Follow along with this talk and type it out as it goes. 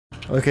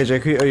Okay,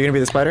 Jake, are you gonna be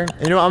the spider?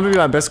 You know, I'm gonna be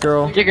my best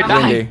girl. Jake, you're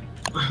dying.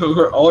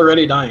 We're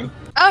already dying.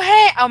 Oh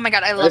hey! Oh my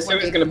god, I I love assume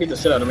he's Wendy. gonna beat the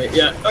shit out of me.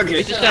 Yeah, okay.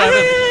 Beat the shit out of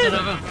him. Beat the shit out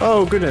of him.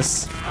 Oh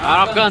goodness.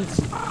 Out of guns.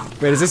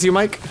 Wait, is this you,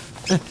 Mike?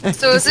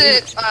 So is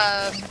it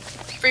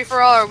free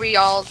for all? Or are we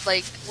all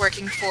like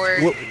working for?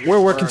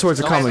 We're working towards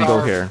a common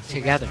goal here.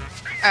 Together.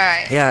 All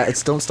right. Yeah,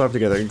 it's don't starve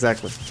together.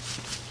 Exactly.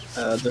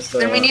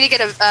 Then we need to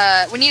get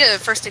a. We need to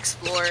first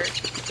explore.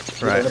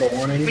 Right.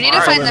 We need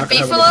to find the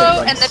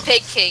beefalo and the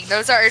pig king.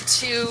 Those are our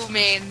two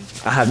main.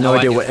 I have no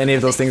idea what any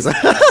of those things are.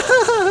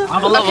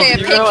 I'm a level Okay, a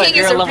 0 pig and king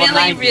you're is a a level really,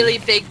 90. really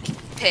big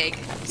pig.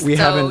 we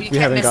so haven't you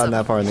can't miss gotten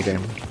them. that far in the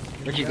game.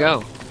 Where'd you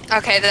go?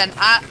 Okay, then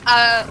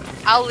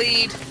I'll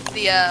lead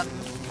the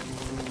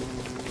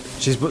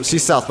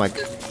She's south, Mike.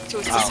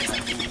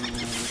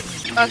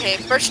 Okay,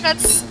 birch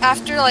nuts.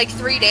 After like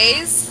 3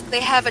 days,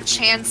 they have a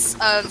chance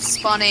of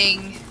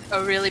spawning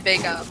a really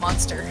big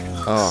monster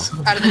Oh.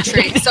 out of the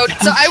tree. So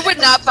I would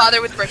not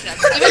bother with birch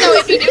nuts. Even though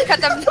if you do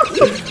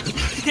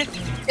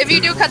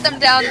cut them,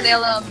 down,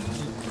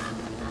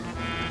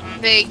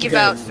 they give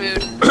out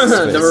food as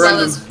Never well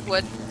random. as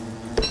wood.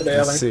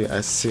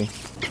 I see.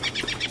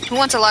 Who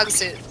wants a log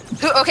suit?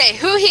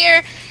 Who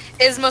here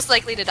is most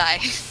likely to die?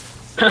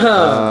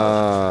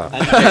 Uh,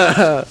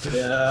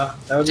 Yeah,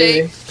 that would be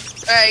Jake. me.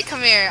 All right,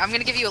 come here. I'm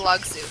gonna give you a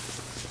log suit.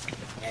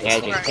 Yeah,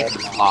 Jake,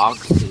 get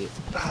logs.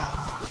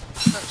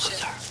 Oh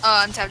shit. Oh,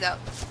 I'm tapped out.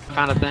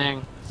 Found a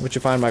thing. what'd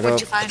you find, Michael?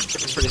 What'd you find?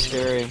 It's pretty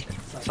scary.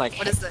 It's like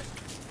What is it?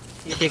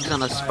 pigs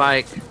on a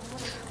spike.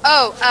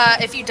 Oh,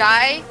 if you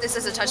die, this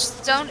is a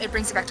touchstone. It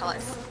brings you back to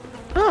life.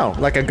 Oh,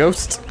 like a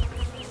ghost?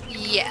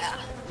 Yeah.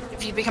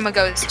 If you become a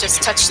ghost,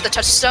 just touch the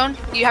touchstone.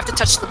 You have to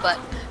touch the butt.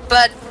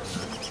 But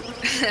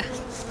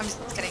I'm just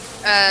kidding.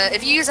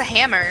 If you use a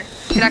hammer,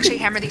 you can actually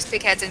hammer these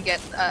pig heads and get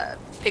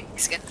pig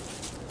skin.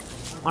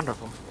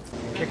 Wonderful.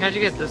 Jake, how'd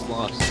you get this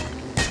lost?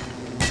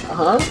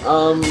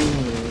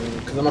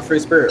 Cause I'm a free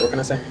spirit, what can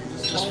I say?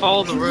 Just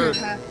follow the road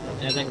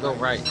and then go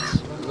right.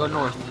 Go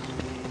north.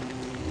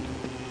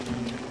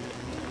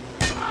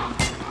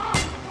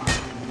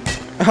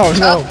 Oh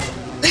no.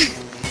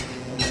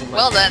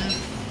 Well then,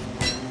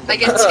 I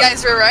guess you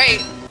guys were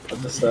right. I'll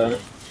just, Hey,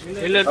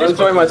 look, I'll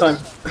enjoy my time.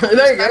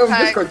 There you go, Backpack,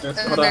 Discord and just,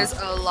 then hold on. there's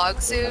a log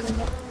suit.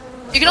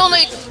 You can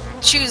only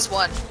choose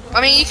one.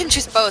 I mean, you can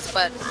choose both,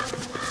 but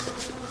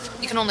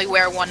you can only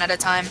wear one at a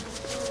time.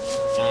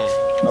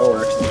 Oh,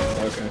 works.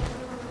 Okay.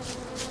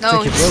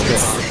 No. Think you broke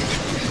it.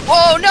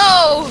 Whoa,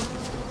 no!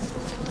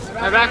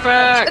 My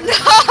backpack!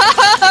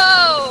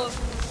 No!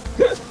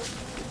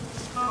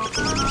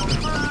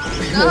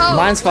 No!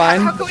 Mine's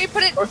fine. How can we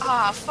put it?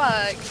 Ah,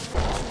 fuck.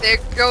 There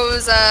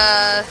goes,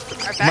 our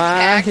backpacks.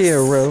 My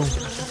hero.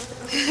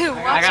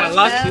 I got a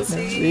log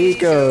suit. He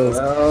goes.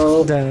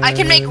 Well, Down. I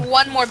can make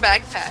one more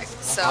backpack,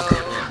 so...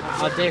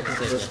 Oh, Dave can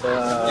take it. just,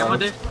 Yeah, one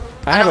Dave?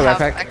 I have a don't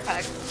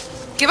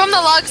backpack. Give him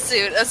the log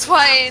suit, that's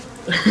why...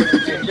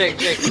 Jake.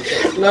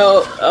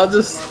 no, I'll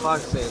just Log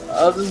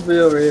suit. be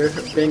over here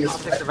being a I'll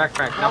take the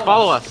backpack. Now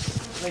follow us.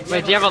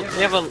 Wait, do you have a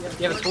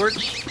torch?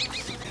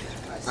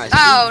 Alright,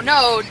 Oh,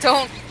 no,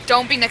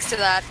 don't be next to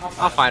that.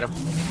 I'll fight him.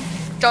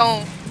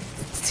 Don't.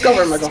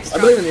 Cover, Michael. I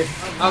believe in you.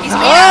 Oh, He's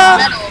made out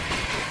of metal.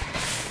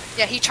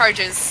 Yeah, he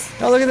charges.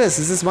 Oh, look at this.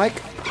 Is this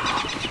Mike?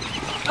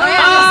 Oh,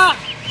 yeah.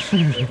 We're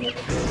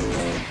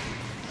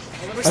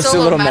I'm still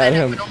still a little mad at at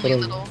him, him, but only a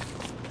but little.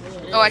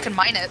 Oh, I can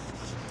mine it.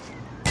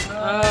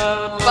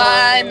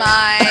 Bye,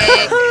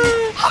 Mike.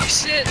 Oh,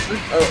 shit.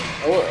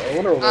 Oh, I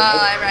wonder what.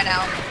 I ran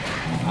out.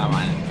 I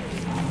want it.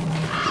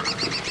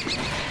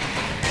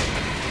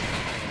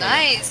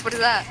 Nice. What is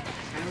that?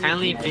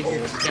 Kindly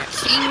figure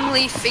sketch.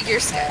 Kingly figure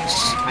sketch.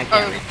 I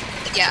can't read.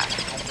 Yeah.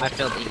 I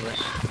failed English.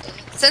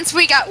 Since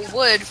we got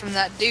wood from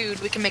that dude,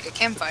 we can make a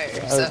campfire.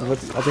 So. I think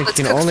let's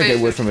you can cook only get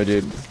food. wood from a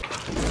dude.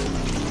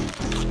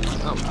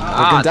 Oh, Like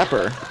God. a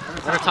dapper.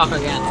 Never talk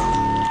again.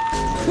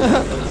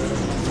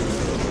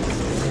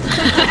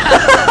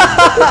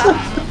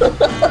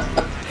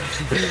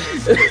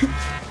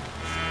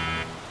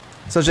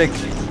 So Jake,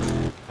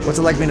 what's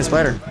it like being a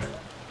spider?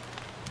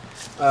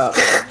 Uh,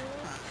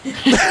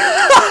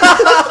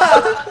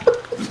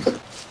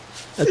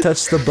 I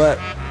touched the butt.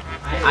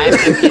 I am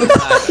thinking,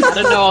 I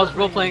didn't know I was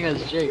role playing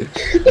as Jake.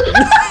 I'm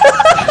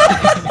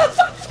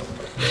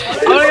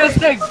gonna get a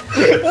stick!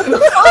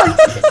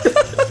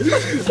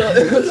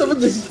 what's up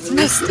with this?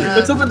 Messed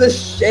What's up. up with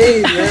this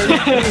shade, man?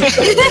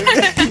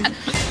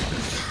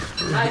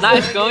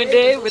 Nice going,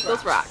 Dave, with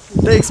those rocks.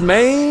 Thanks,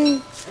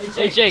 man.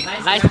 Hey, Jake,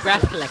 nice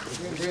grass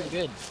collecting. You're doing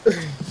good.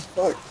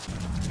 Fuck.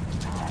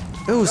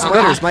 Ooh,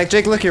 spiders. Mike,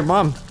 Jake, look, your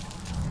mom.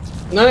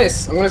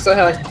 Nice. I'm gonna say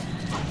hi.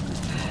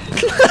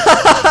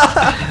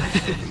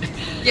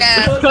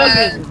 Yeah,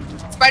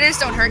 spiders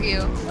don't hurt you.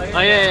 Oh,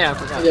 yeah, I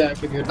forgot. Yeah,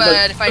 okay, good.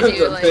 But if I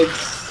do, like-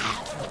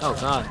 Oh,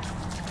 God.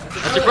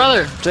 That's your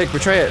brother! Jake,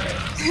 betray it.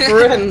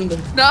 friend.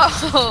 No.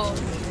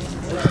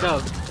 Let's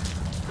go.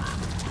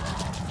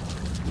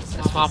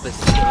 Swamp is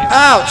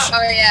Ouch!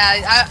 Oh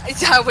yeah,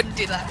 I wouldn't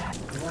do that.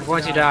 We're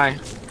going to die.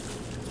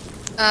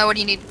 What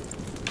do you need?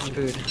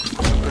 Food.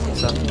 Cooking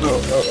stuff.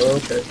 Oh,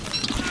 okay.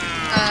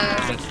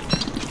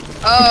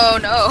 Oh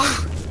no.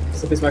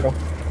 So please, Michael.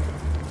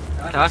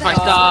 That's my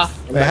star.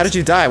 Wait, how did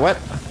you die? What?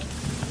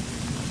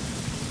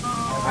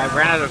 I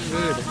ran out of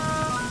food.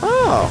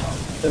 Oh.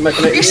 Then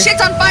Michael, Your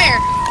shit's on fire!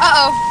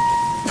 Uh-oh.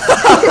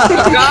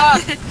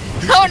 God!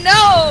 Oh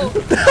no!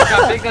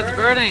 How big that's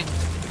burning.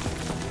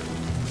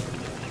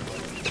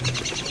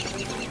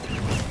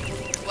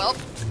 Well,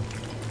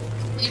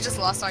 you just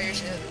lost all your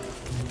shit.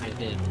 I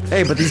did.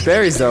 Hey, but these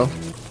berries though.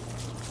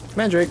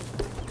 Mandrake.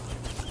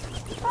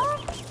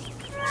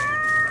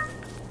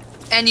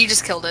 And you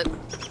just killed it.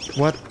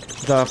 What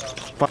the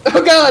fuck?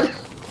 Oh god!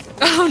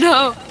 Oh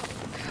no.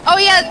 Oh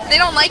yeah, they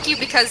don't like you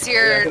because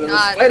you're I'm a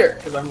not. spider,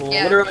 because I'm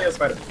Yeah. literally a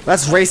spider.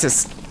 That's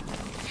racist.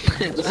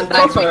 This is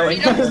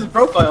profiling. This is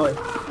profiling.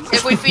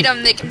 If we feed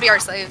them, they can be our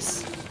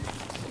slaves.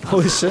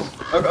 Holy shit.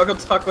 I'll go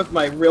talk with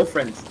my real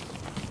friends.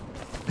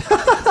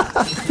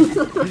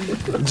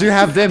 Did you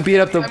have them beat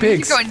up the I mean,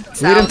 pigs? you're going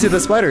Lead them south. to the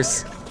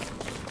spiders.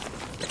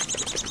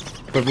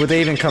 But would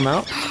they even come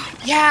out?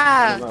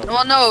 Yeah.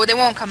 Well, no, they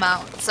won't come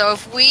out. So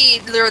if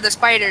we lure the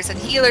spiders and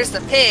he lures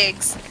the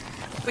pigs,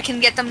 we can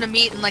get them to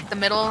meet in like the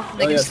middle.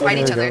 They can yeah, just fight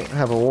There each we other. go.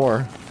 Have a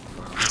war.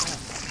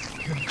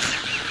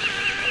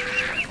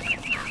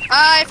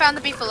 I found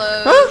the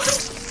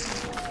beefaloes.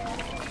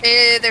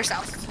 They're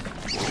south.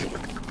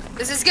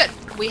 This is good.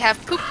 We have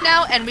poop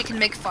now, and we can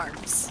make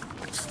farms.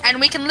 And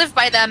we can live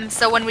by them,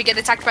 so when we get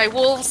attacked by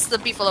wolves, the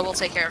beefalo will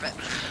take care of it.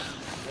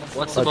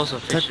 What's the most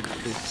efficient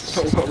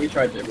food? We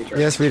tried it, we tried.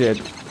 Yes, we did.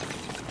 Wait,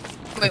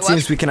 It what?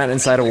 seems we cannot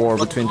incite a war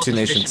between two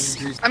nations.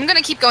 I'm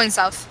gonna keep going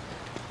south.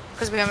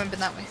 Because we haven't been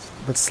that way.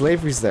 But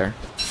slavery's there.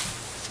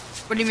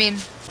 What do you mean?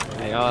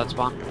 Hey, oh, that's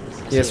spawn.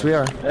 Yes, we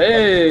are.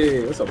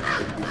 Hey, what's up?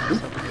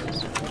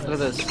 Look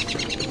at this.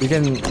 You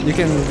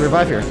can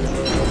revive here.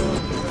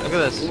 Look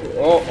at this.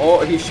 Oh,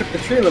 he shook the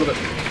tree a little bit.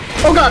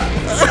 Oh god!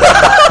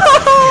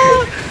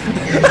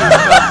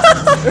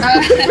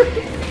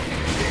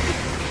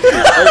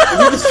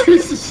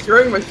 He's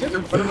destroying my shit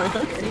in front of my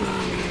head.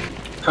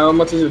 How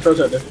much is your torch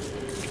out there?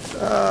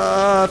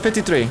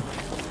 53.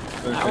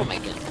 Oh my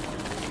god.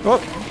 Oh,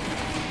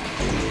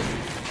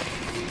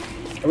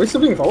 Are we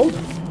still being followed?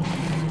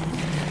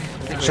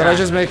 should I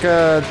just make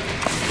a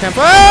camp?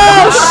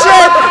 Oh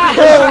shit!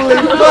 Holy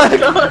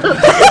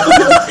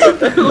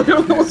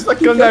fuck!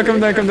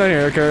 Come down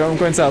here. Okay, I'm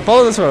going south.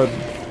 Follow this road.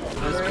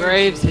 There's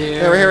graves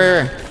here.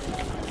 Here, here.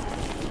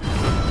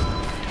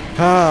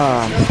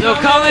 Ah, Still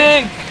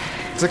coming!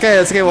 it's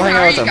okay. We'll hang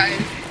Where out are with you them.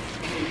 guys?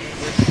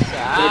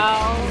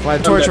 Ow. My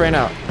torch ran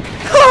out.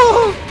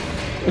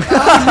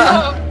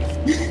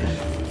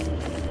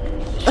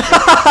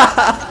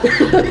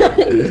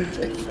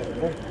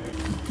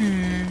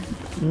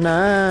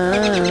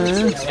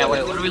 Nice. Yeah,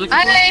 wait, what are we looking for?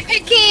 I'm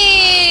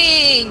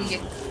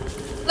picking!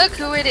 Look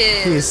who it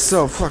is. He's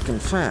so fucking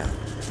fat.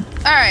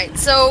 Alright,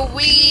 so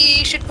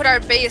we should put our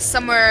base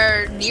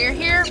somewhere near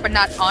here, but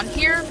not on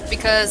here,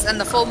 because in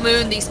the full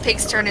moon, these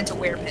pigs turn into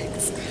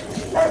werepigs.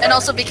 And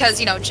also because,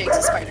 you know, Jake's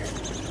a spider.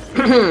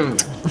 Ooh,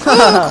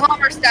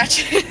 climber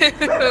statue!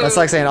 That's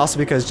like saying also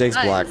because Jake's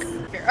black.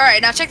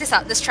 Alright, now check this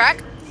out. This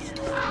track,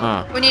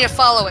 we need to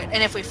follow it,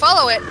 and if we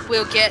follow it,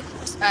 we'll get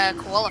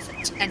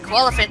Koalefant. And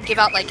Koalefant give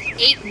out like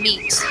 8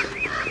 meat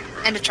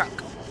and a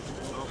trunk.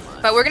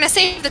 But we're gonna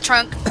save the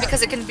trunk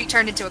because it can be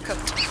turned into a coat.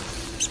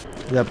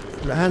 The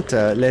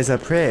hunter lays a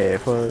prey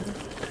for...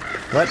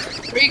 What?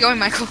 Where are you going,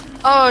 Michael?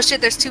 Oh shit,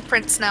 there's 2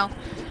 prints now.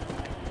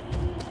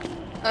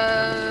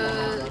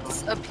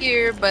 It's up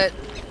here, but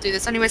do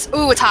this anyways.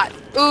 Ooh, it's hot.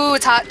 Ooh,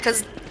 it's hot,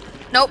 because...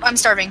 Nope, I'm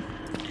starving.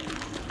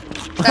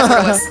 That's what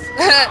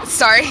it was.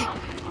 Sorry.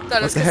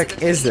 What the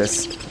heck is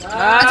this?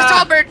 That's a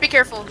tall bird, be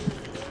careful.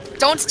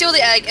 Don't steal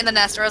the egg in the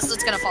nest or else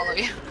it's gonna follow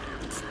you.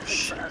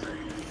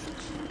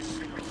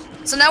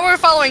 So now we're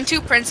following 2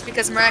 prints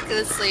because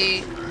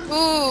miraculously...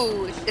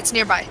 Ooh, it's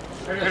nearby.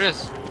 There it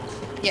is.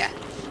 Yeah.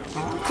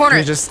 Corner Can it.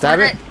 you just stab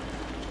Corner it?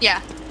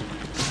 Yeah.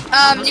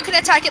 You can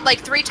attack it like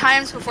 3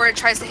 times before it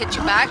tries to hit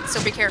you back,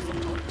 so be careful.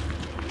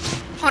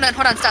 Hold on,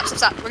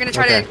 stop. We're gonna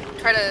try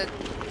to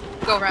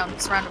go around,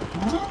 surround him.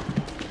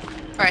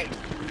 Alright.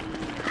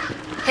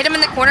 Hit him in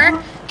the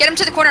corner. Get him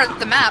to the corner of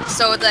the map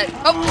so that...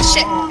 Oh,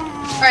 shit.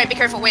 Alright, be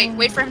careful.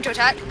 Wait for him to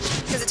attack,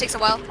 because it takes a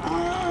while.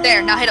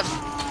 There, now hit him.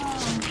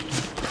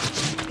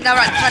 Now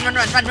run.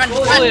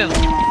 William.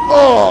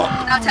 Oh!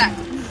 Now attack.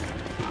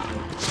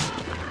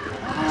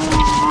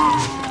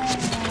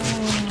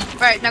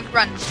 Alright, now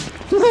run.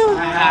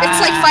 It's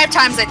like 5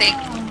 times, I think.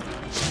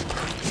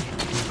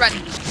 Run.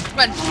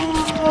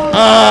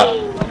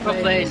 Go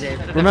play,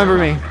 Dave. Remember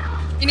me.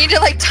 You need to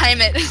like time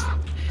it.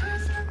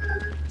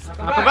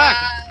 Come back.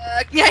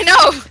 Yeah, I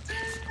know.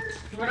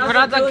 We're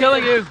not done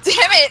killing you.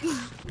 Damn it.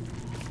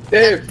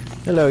 Dave,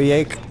 Hello,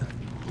 Yake.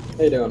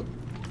 how you doing?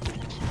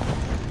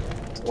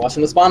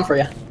 Watching the spawn for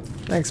you.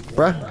 Thanks,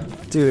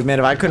 bruh. Dude, man,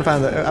 if I couldn't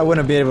find I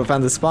wouldn't be able to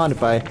find the spawn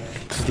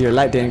if your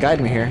light didn't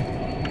guide me here.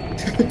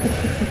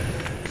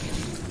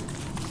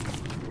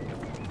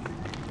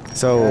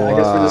 So, I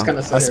guess we're just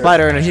gonna sit a here.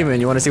 spider and a human.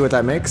 You want to see what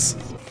that makes?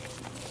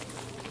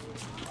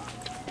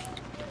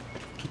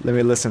 Let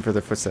me listen for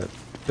their footsteps.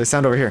 They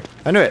sound over here.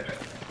 I knew it.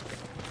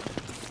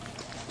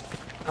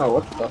 Oh,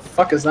 what the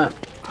fuck is that?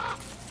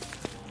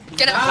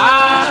 Get him!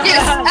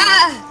 Yes!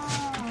 Ah!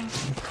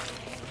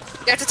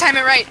 You have to time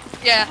it right.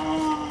 Yeah.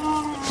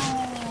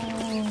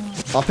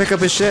 I'll pick up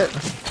his shit.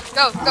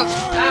 Go, go.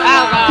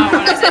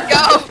 I said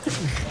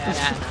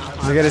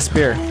go. You get a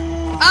spear.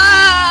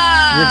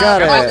 Ah! You got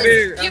Grab my it.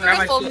 spear. Grab my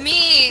Beautiful shit.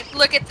 meat.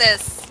 Look at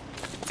this.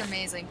 It's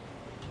amazing.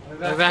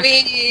 Go back.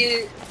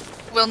 We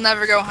will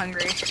never go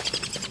hungry.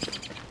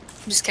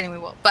 I'm just kidding, we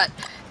will. But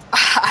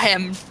I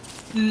am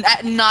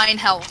at 9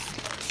 health.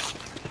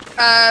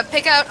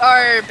 Pick out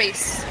our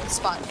base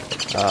spot.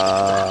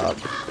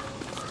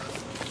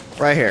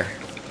 Right here.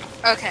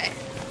 Okay.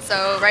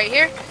 So right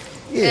here.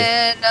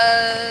 Yeah.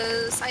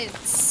 And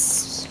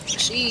science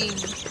machine.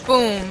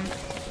 Boom.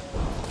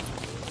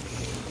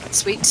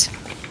 Sweet.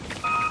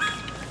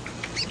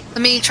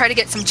 Let me try to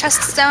get some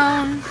chests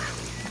down.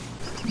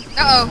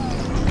 Uh-oh.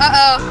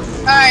 Uh-oh.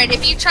 Alright,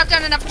 if you chop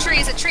down enough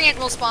trees, a treant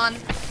will spawn.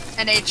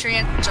 And a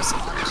treant just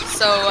spawned.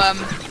 So,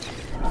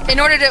 in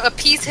order to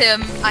appease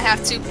him, I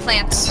have to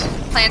plant.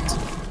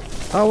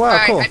 Oh wow,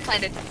 Alright, cool. I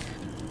planted.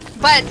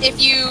 But if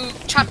you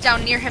chop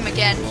down near him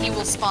again, he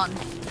will spawn.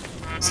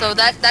 So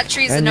that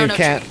tree's a And no-no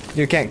tree.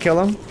 you can't kill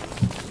him?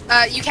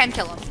 You can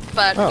kill him,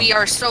 but Oh. we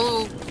are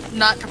so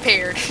not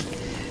prepared.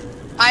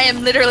 I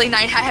am literally 9.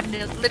 I have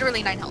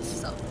literally 9 health.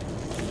 So.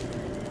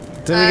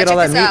 Didn't we get all check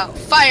that this meat? out.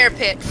 Fire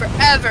pit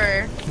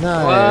forever.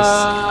 Nice. What?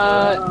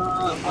 I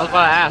was about to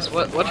ask,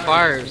 what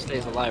fire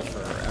stays alive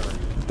forever?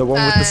 The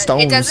one with the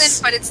stones. It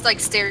doesn't, but it's like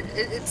it's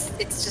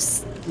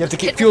just. You have to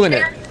keep fueling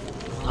it.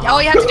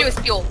 All you have to do is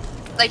fuel.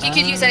 Like you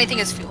could use anything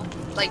as fuel,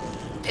 like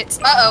pits.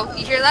 Uh-oh,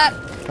 you hear that?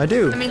 I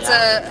do. That means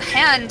a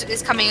hand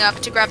is coming up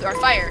to grab our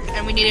fire,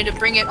 and we needed to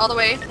bring it all the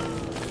way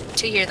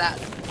to hear that.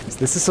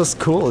 This is so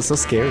cool. It's so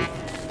scary.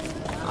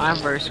 I'm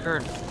very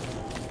scared.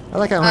 I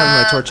like how I'm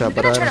having my torch out, I'm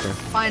but gonna I try don't to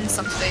care. find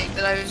something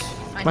that I've.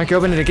 Mike, you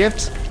opening a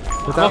gift?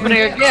 I'm Without opening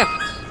me? a gift.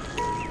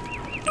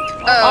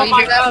 Oh, you my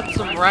hear that? god,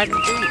 some riding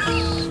boots.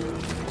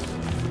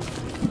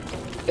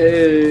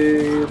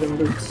 Hey, them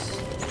boots.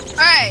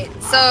 Alright,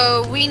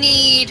 so we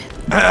need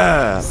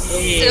Ah,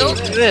 Hey, silk.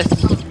 look at this.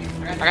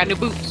 I got new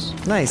boots.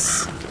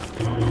 nice.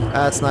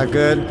 That's not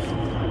good.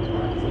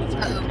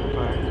 Uh-oh.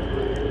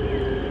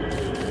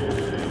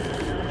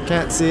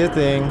 Can't see a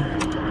thing.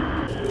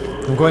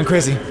 I'm going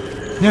crazy.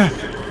 Yeah.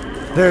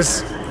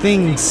 There's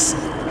things.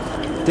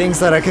 Things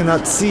that I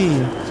cannot see.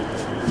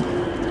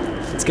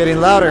 It's getting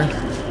louder.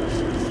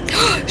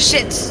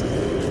 Shit.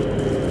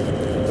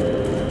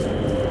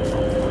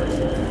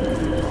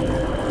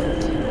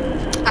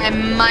 I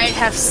might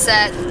have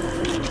set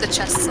the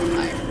chests on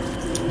fire.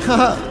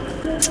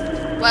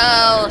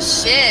 Well,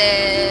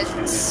 shit.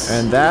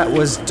 And that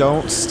was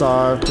Don't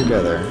Starve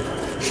Together.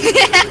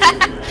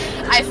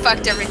 I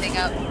fucked everything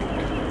up.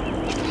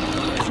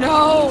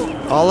 No.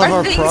 All of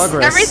our things-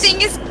 progress.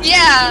 Everything is,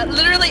 yeah,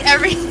 literally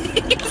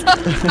everything is on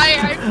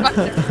fire. I fucked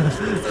it.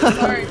 I'm so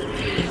sorry.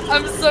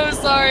 I'm so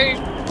sorry.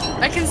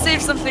 I can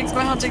save some things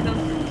by hunting them.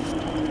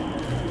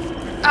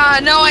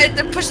 No, I had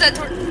to push that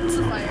towards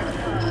the fire.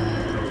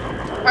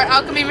 Our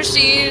alchemy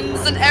machines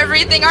and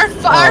everything. Our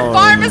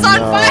farm is on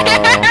no. fire.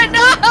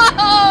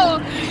 No.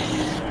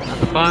 Not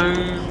the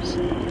farms.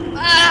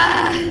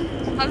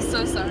 I'm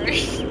so sorry.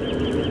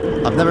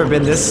 I've never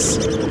been this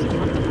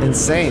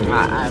insane.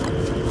 I've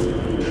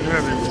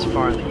never been this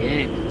far in the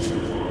game.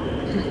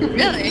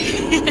 Really?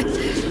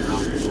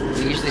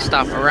 We usually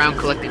stop around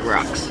collecting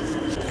rocks.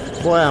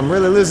 Boy, I'm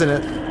really losing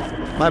it.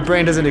 My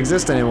brain doesn't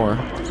exist anymore.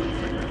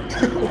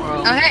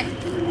 Well, Okay.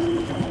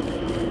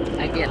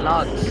 I get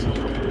logs.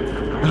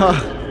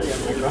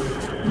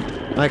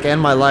 Like,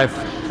 end my life.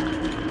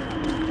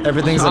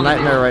 Everything's a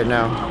nightmare right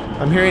now.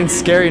 I'm hearing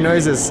scary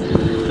noises. I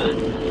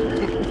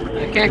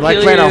can't Like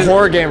kill playing you. a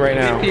horror game right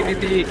now.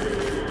 PvP.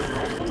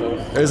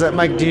 Is that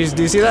Mike? Do you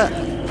see that?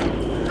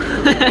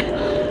 What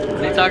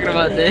are you talking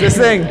about, Dave? This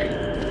thing.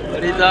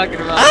 What are you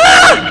talking about?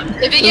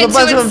 If you There's a get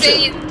bunch too of them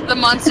insane, the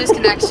monsters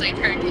can actually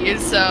hurt you,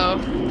 so...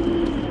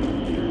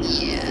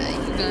 Yeah,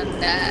 you're gonna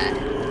die.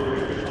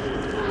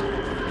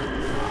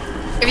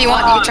 If you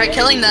want, you can try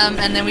killing them,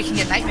 and then we can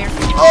get nightmare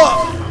fuel.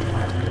 Oh!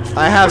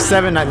 I have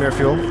 7 nightmare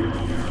fuel.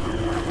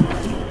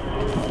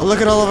 Oh, look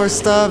at all of our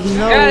stuff.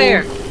 No. Get out of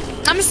here!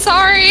 I'm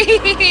sorry!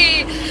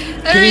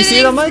 Can you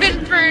see them, Mike?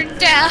 Everything's been burned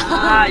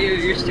down.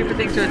 Your stupid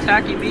things are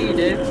attacking me,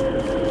 Dave.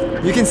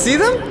 You can see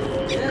them?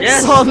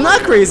 Yes. So I'm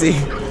not crazy.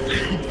 You're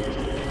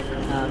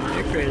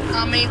crazy.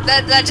 I mean,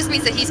 that just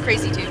means that he's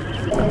crazy too.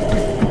 I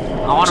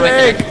want to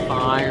make Jake. a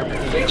fire.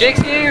 Jake's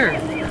here.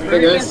 Hey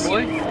guys,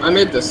 boy. I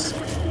made this.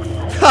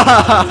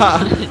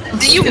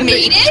 Do you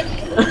made it?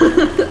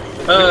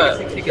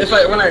 If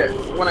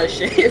when I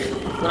shave,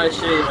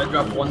 I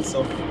drop 1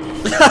 silver.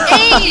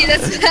 Hey,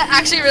 that's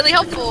actually really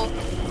helpful.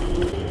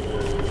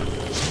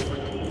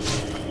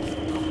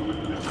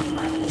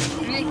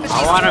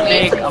 I want to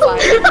make a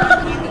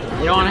fire.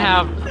 You don't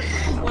have.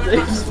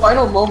 His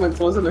final moments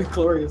wasn't a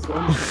glorious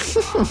one.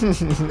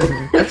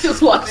 I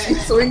just watched him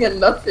swing at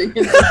nothing.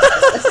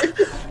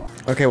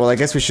 Okay, well, I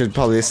guess we should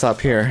probably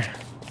stop here.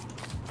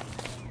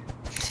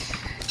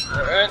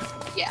 Alright.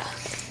 Yeah.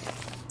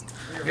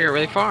 We got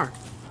really far.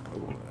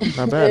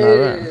 Not bad, not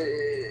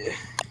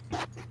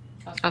bad.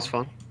 That's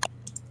fun.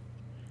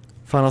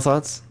 Final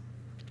thoughts?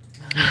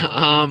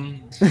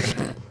 Um,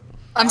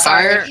 I'm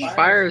sorry.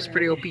 fire is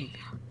pretty OP.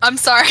 I'm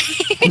sorry.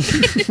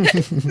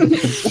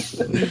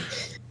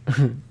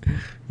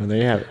 Well, there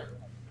you have it.